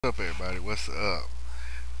What's up, everybody? What's up?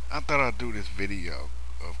 I thought I'd do this video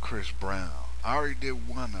of Chris Brown. I already did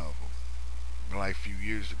one of them like a few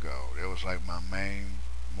years ago. That was like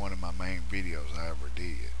one of my main videos I ever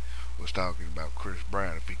did. Was talking about Chris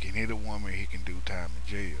Brown. If he can hit a woman, he can do time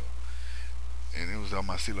in jail. And it was on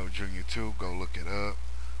my CeeLo Jr. too. Go look it up.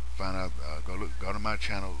 Find out. Go to my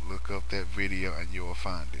channel. Look up that video, and you'll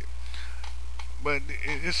find it. But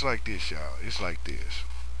it's like this, y'all. It's like this.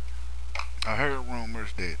 I heard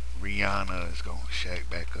rumors that Rihanna is gonna shack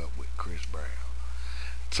back up with Chris Brown.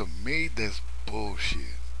 To me, that's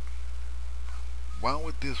bullshit. Why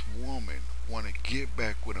would this woman want to get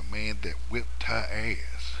back with a man that whipped her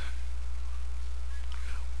ass?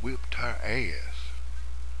 Whipped her ass.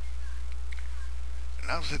 And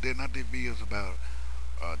I've said that not the videos about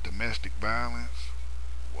domestic violence,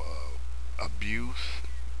 abuse,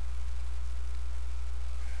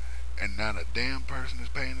 and not a damn person is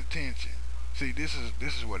paying attention. See, this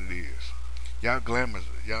is what it is. Y'all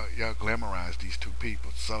glamorize these two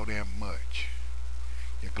people so damn much.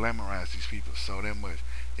 You glamorize these people so damn much.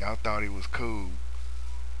 Y'all thought it was cool.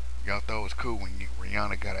 Y'all thought it was cool when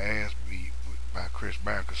Rihanna got her ass beat by Chris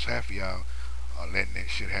Brown, because half of y'all are letting that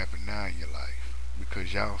shit happen now in your life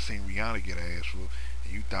because y'all seen Rihanna get her ass whooped,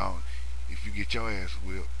 and you thought if you get your ass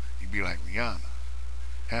whipped, you be like Rihanna.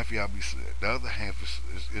 Half of y'all be the other half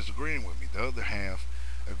is agreeing with me. The other half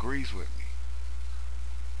agrees with me.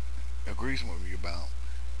 Agrees with me about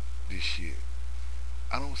this shit.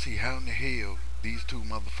 I don't see how in the hell these two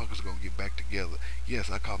motherfuckers are gonna get back together. Yes,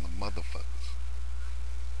 I call them motherfuckers.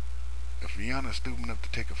 If Rihanna's stupid enough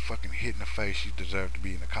to take a fucking hit in the face, she deserves to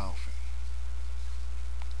be in a coffin.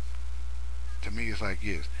 To me, it's like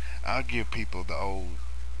this. I'll give people the old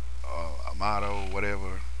motto,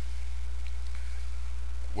 whatever,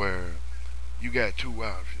 where you got two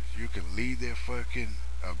options. You can leave that fucking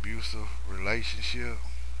abusive relationship,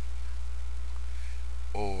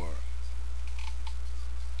 or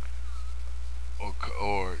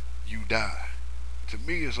or you die. To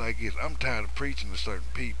me, it's like this. I'm tired of preaching to certain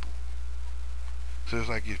people. So it's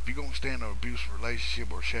like if you're gonna stand in an abusive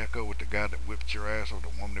relationship or shack up with the guy that whipped your ass or the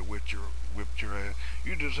woman that whipped your ass,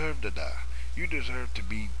 you deserve to die. You deserve to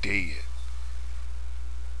be dead.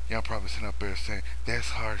 Y'all probably sitting up there saying that's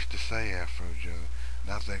harsh to say, Afro Joe.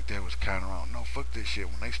 And I think that was kind of wrong. No, fuck this shit.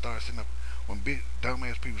 When they start sitting up, when big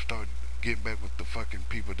dumbass people start getting back with the fucking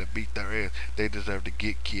people that beat their ass, they deserve to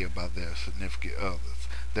get killed by their significant others,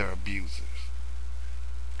 their abusers.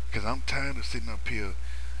 Cause I'm tired of sitting up here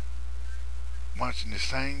watching the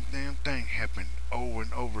same damn thing happen over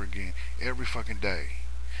and over again every fucking day.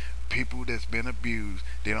 People that's been abused,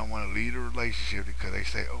 they don't want to leave a relationship because they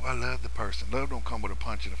say, "Oh, I love the person." Love don't come with a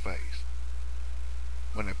punch in the face.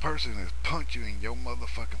 When a person is punching you in your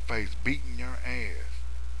motherfucking face, beating your ass,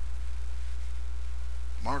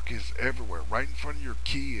 markings everywhere, right in front of your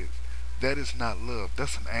kids, that is not love.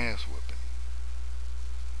 That's an ass whipping.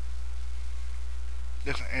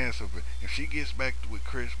 That's an ass whipping. If she gets back with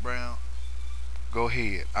Chris Brown, go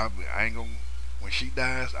ahead. I ain't gonna. When she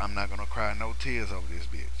dies, I'm not gonna cry no tears over this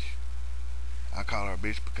bitch. I call her a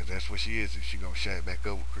bitch because that's what she is. If she gonna shut back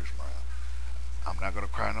up with Chris Brown, I'm not gonna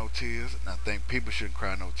cry no tears, and I think people shouldn't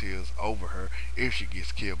cry no tears over her if she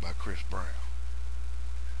gets killed by Chris Brown.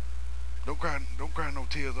 Don't cry no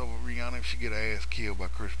tears over Rihanna if she get her ass killed by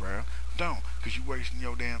Chris Brown. Don't, cause you wasting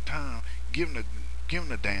your damn time giving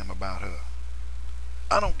a damn about her.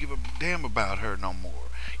 I don't give a damn about her no more.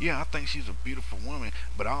 Yeah, I think she's a beautiful woman,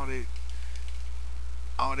 but all that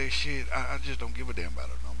shit, I just don't give a damn about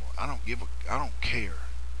her no more. I don't care.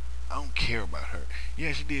 I don't care about her.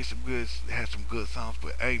 Yeah, she had some good songs,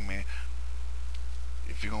 but hey, man,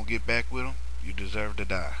 if you're gonna get back with him, you deserve to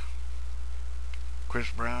die.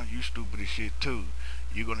 Chris Brown, you stupid as shit too.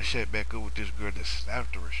 You gonna shut back up with this girl that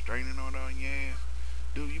slapped a restraining order on your ass?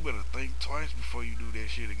 Dude, you better think twice before you do that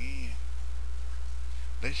shit again.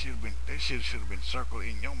 That shit should have been circled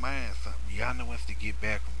in your mind. Something. Rihanna wants to get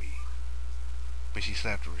back with me, but she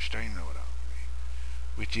slapped a restraining order on me.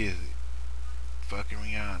 Which is it? Fucking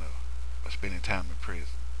Rihanna or spending time in prison?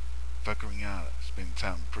 Fucking Rihanna, spending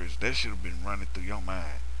time in prison. That should have been running through your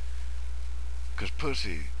mind. Cause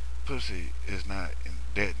pussy is not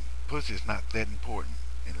pussy is not that important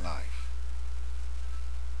in life.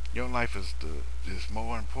 Your life is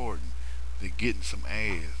more important than getting some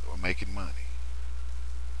ass or making money.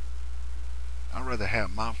 I'd rather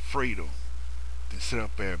have my freedom than sit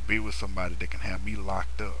up there and be with somebody that can have me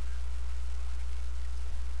locked up.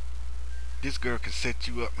 This girl can set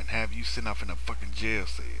you up and have you sitting up in a fucking jail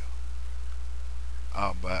cell.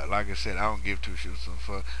 But like I said, I don't give two shits a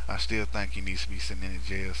fuck. I still think he needs to be sitting in a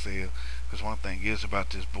jail cell. Because one thing is about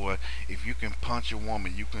this boy, if you can punch a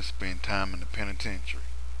woman, you can spend time in the penitentiary.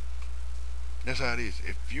 That's how it is.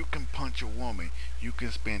 If you can punch a woman, you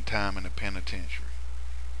can spend time in the penitentiary.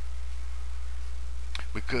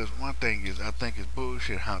 Because one thing is, I think it's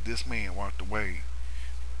bullshit how this man walked away,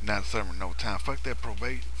 not serving no time. Fuck that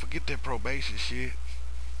probation. Forget that probation shit.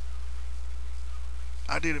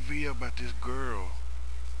 I did a video about this girl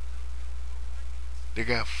that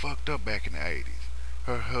got fucked up back in the 80s.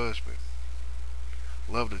 Her husband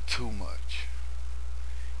loved her too much.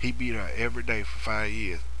 He beat her every day for 5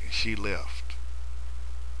 years and she left.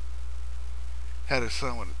 Had a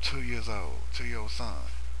son with a 2 years old, 2 year old son.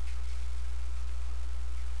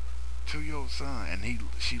 2 year old son, and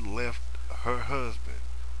she left her husband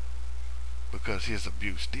because his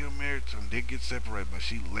abuse. Still married to him, did get separated, but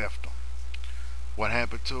she left him. What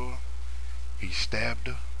happened to her? He stabbed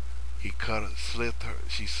her. He cut her, slit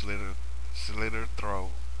her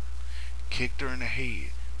throat, kicked her in the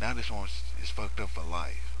head. Now this one is fucked up for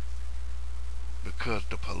life because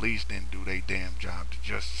the police didn't do their damn job. The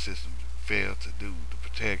justice system failed to do the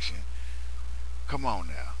protection. Come on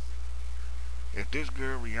now. If this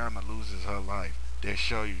girl Rihanna loses her life, that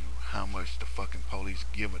show you how much the fucking police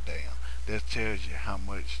give a damn. That tells you how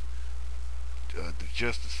much the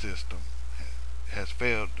justice system has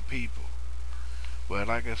failed the people. But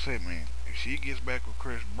like I said, man, if she gets back with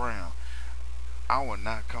Chris Brown, I will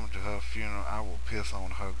not come to her funeral. I will piss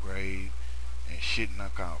on her grave and shit in her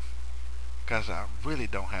coffin. Cause I really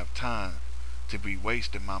don't have time to be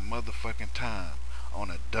wasting my motherfucking time on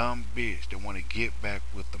a dumb bitch that want to get back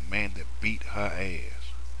with the man that beat her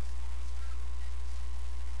ass.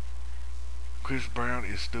 Chris Brown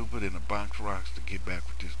is stupid in a box rocks to get back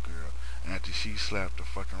with this girl after she slapped a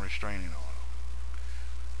fucking restraining order.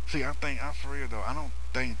 See, I'm for real though. I don't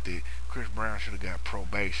think that Chris Brown should have got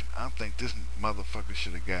probation. I think this motherfucker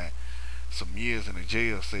should have got some years in a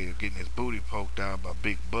jail cell getting his booty poked out by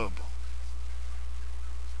Big Bubba.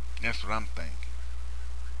 That's what I'm thinking.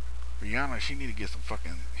 Rihanna, she need to get some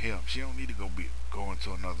fucking help. She don't need to go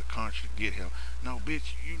into another country to get help. No,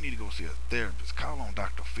 bitch, you need to go see a therapist. Call on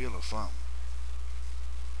Dr. Phil or something.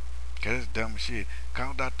 Cause that's dumb as shit.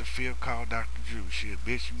 Call Dr. Phil, call Dr. Drew. Shit,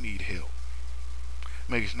 bitch, you need help.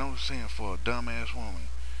 Makes no sense for a dumbass woman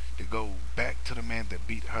to go back to the man that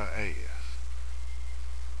beat her ass.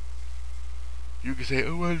 You can say,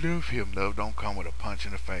 oh, I love him. Love don't come with a punch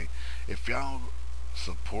in the face. If y'all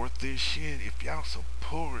support this shit, if y'all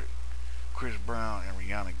support Chris Brown and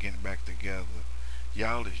Rihanna getting back together,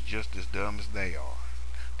 y'all is just as dumb as they are.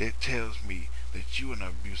 That tells me that you in an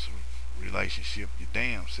abusive relationship your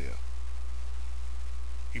damn self.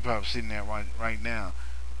 You probably sitting there right now,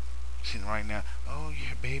 oh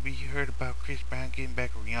yeah, baby, you heard about Chris Brown getting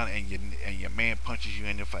back with Rihanna, and your man punches you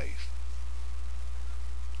in the face.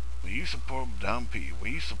 When you support dumb people,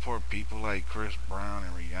 when you support people like Chris Brown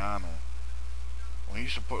and Rihanna, when you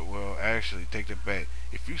support, well, actually, take that back.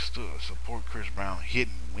 If you still support Chris Brown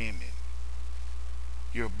hitting women,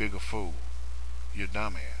 you're a bigger fool. You're a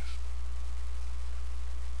dumbass.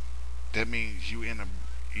 That means you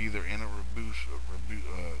either in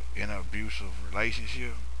an abusive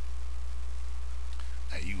relationship,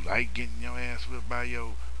 and you like getting your ass whipped by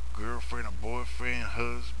your girlfriend or boyfriend,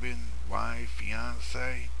 husband, wife,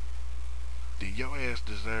 fiance, then your ass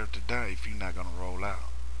deserves to die if you're not gonna roll out.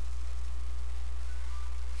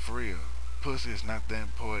 For real, pussy is not that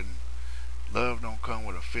important. Love don't come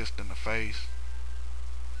with a fist in the face.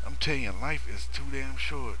 I'm telling you, life is too damn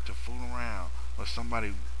short to fool around with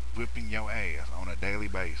somebody whipping your ass on a daily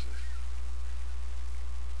basis.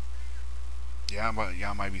 Y'all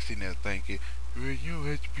might be sitting there thinking, well, you don't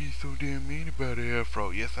have to be so damn mean about it, afro.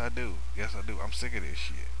 Yes, I do. Yes, I do. I'm sick of this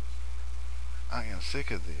shit. I am sick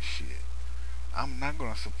of this shit. I'm not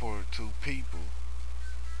gonna support two people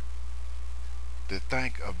that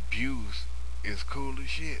think abuse is cool as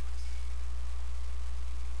shit.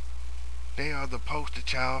 They are the poster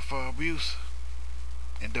child for abuse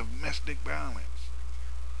and domestic violence.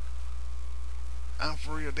 I'm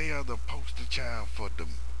for real, they are the poster child for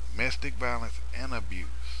domestic violence and abuse.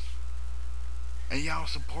 And y'all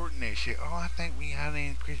supporting that shit. Oh, I think Rihanna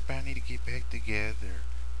and Chris Brown need to get back together.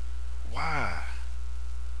 Why?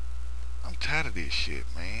 I'm tired of this shit,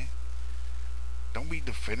 man. Don't be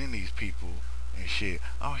defending these people and shit.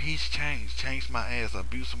 Oh, he's changed. Changed my ass.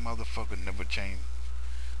 Abusive motherfucker never changed.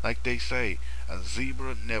 Like they say, a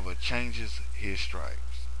zebra never changes his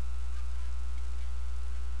stripes.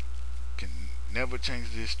 Can never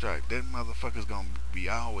changes his stripe. That motherfucker's gonna be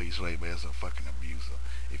always labeled as a fucking abuser.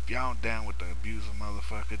 If y'all down with the abuser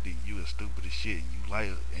motherfucker, then you as stupid as shit and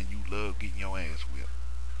you love getting your ass whipped.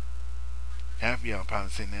 Half of y'all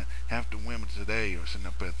probably sitting there, half the women today are sitting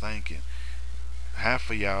up there thinking, half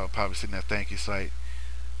of y'all probably sitting there thinking, it's like,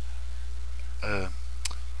 uh,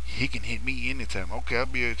 he can hit me anytime. Okay, I'll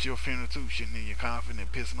be at your funeral too, shitting in your coffin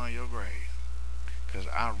and pissing on your grave. Cause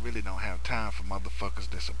I really don't have time for motherfuckers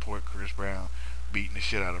that support Chris Brown beating the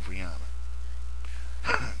shit out of Rihanna.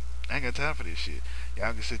 I ain't got time for this shit.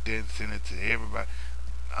 Y'all can sit there and send it to everybody.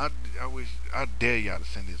 I dare y'all to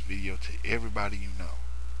send this video to everybody you know.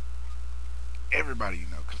 Everybody you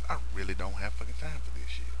know, cause I really don't have fucking time for this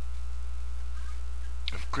shit.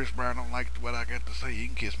 If Chris Brown don't like what I got to say, he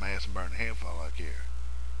can kiss my ass and burn the hell for all I care.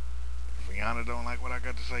 If Rihanna don't like what I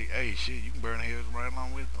got to say, hey shit, you can burn the hell right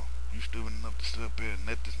along with them. You stupid enough to sit up here and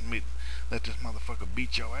let this motherfucker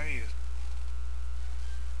beat your ass.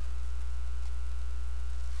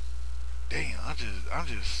 Damn, I'm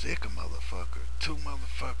just sick of motherfuckers. Two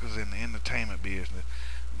motherfuckers in the entertainment business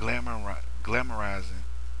glamorizing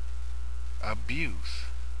abuse.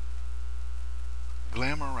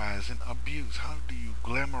 Glamorizing abuse. How do you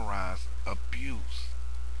glamorize abuse?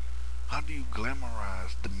 How do you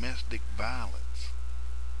glamorize domestic violence?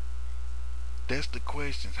 That's the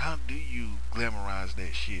question. How do you glamorize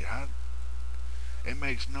that shit? It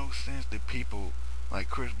makes no sense that people like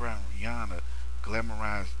Chris Brown and Rihanna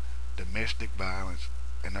glamorize domestic violence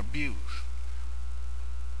and abuse.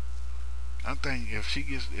 I think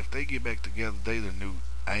if they get back together, they the new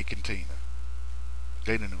Ike and Tina.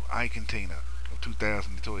 They the new Ike and Tina of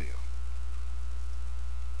 2012.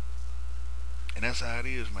 And that's how it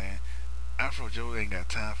is, man. Afro Joe ain't got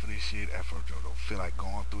time for this shit. Afro Joe don't feel like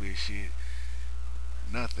going through this shit.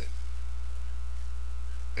 Nothing.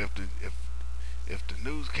 If the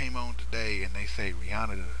news came on today and they say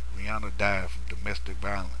Rihanna died from domestic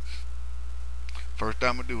violence, first thing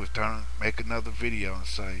I'm gonna do is make another video and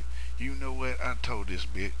say, you know what? I told this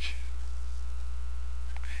bitch.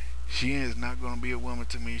 She is not gonna be a woman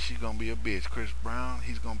to me. She's gonna be a bitch. Chris Brown,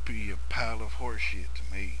 he's gonna be a pile of horse shit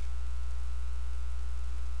to me.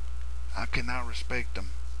 I cannot respect a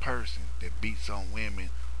person that beats on women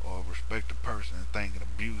or respect a person and thinking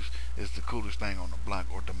abuse is the coolest thing on the block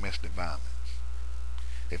or domestic violence.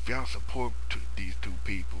 If y'all support these two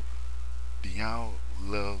people, then y'all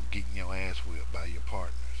love getting your ass whipped by your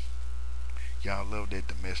partners. Y'all love that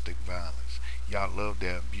domestic violence. Y'all love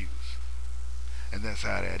that abuse. And that's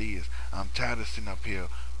how that is. I'm tired of sitting up here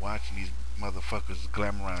watching these motherfuckers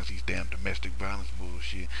glamorize these damn domestic violence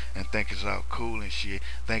bullshit and think it's all cool and shit,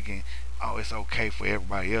 thinking, oh, it's okay for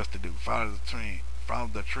everybody else to do. Follow the trend. Follow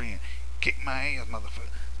the trend. Kick my ass,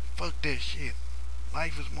 motherfucker. Fuck that shit.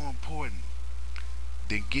 Life is more important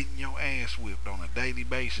than getting your ass whipped on a daily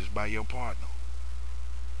basis by your partner.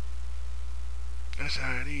 That's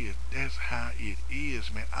how it is. That's how it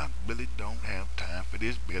is, man. I really don't have time for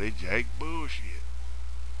this Billy Jack bullshit.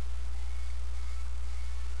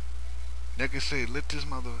 Like I said, let this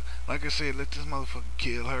motherfucker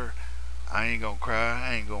kill her. I ain't gonna cry.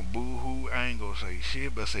 I ain't gonna boo-hoo. I ain't gonna say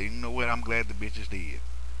shit. But say, you know what? I'm glad the bitch is dead.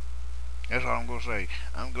 That's all I'm gonna say.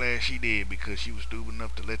 I'm glad she did because she was stupid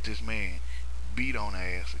enough to let this man beat on her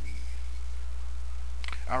ass again.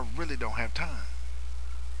 I really don't have time.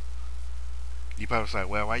 You probably say,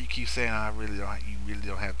 well, why you keep saying you really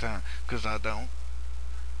don't have time? Because I don't.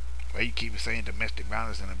 Why you keep saying domestic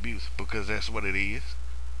violence and abuse? Because that's what it is.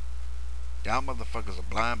 Y'all motherfuckers are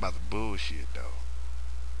blind by the bullshit, though.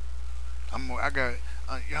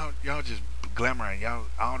 Y'all just glamorizing. Y'all,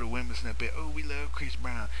 all the women sitting up there, oh, we love Chris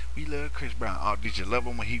Brown. We love Chris Brown. Oh, did you love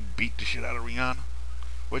him when he beat the shit out of Rihanna?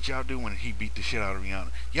 What y'all do when he beat the shit out of Rihanna?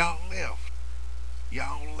 Y'all left.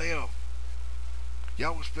 Y'all left.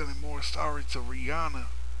 Y'all was feeling more sorry to Rihanna.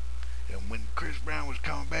 And when Chris Brown was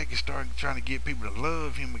coming back and started trying to get people to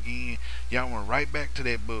love him again, y'all went right back to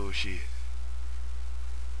that bullshit.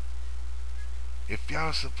 If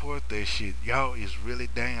y'all support that shit, y'all is really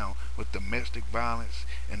down with domestic violence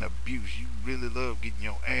and abuse. You really love getting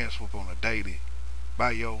your ass whooped on a daily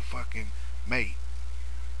by your fucking mate,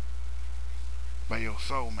 by your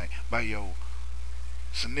soulmate, by your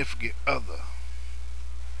significant other.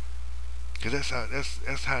 Cause that's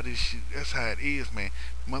how this shit, that's how it is, man.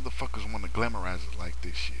 Motherfuckers want to glamorize it like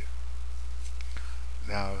this shit.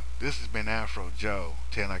 Now, this has been Afro Joe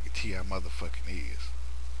telling like a T.I. motherfucking is.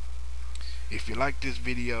 If you like this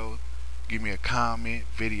video, give me a comment,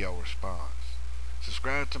 video response.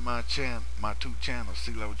 Subscribe to my two channels,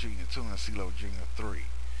 CeeLo Jr. 2 and CeeLo Jr. 3.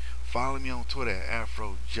 Follow me on Twitter at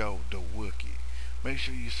Afro Joe the Wookie. Make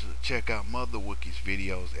sure you check out MotherWookie's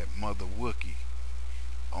videos at MotherWookie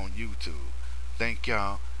on YouTube. Thank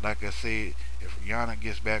y'all. Like I said, if Rihanna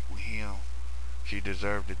gets back with him, she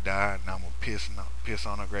deserved to die, and I'm gonna piss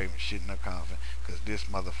on her grave and shit in her coffin, cause this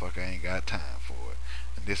motherfucker ain't got time for it.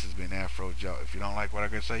 And this has been Afro Joe. If you don't like what I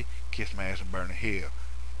can say, kiss my ass and burn in hell.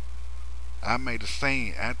 I made a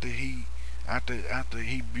saying after he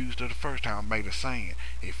abused her the first time. I made a saying: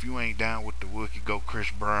 if you ain't down with the Wookie, go Chris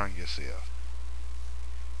Brown yourself.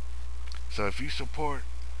 So if you support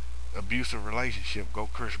abusive relationship, go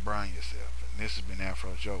Chris Brown yourself. And this has been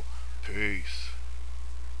Afro Joe. Peace.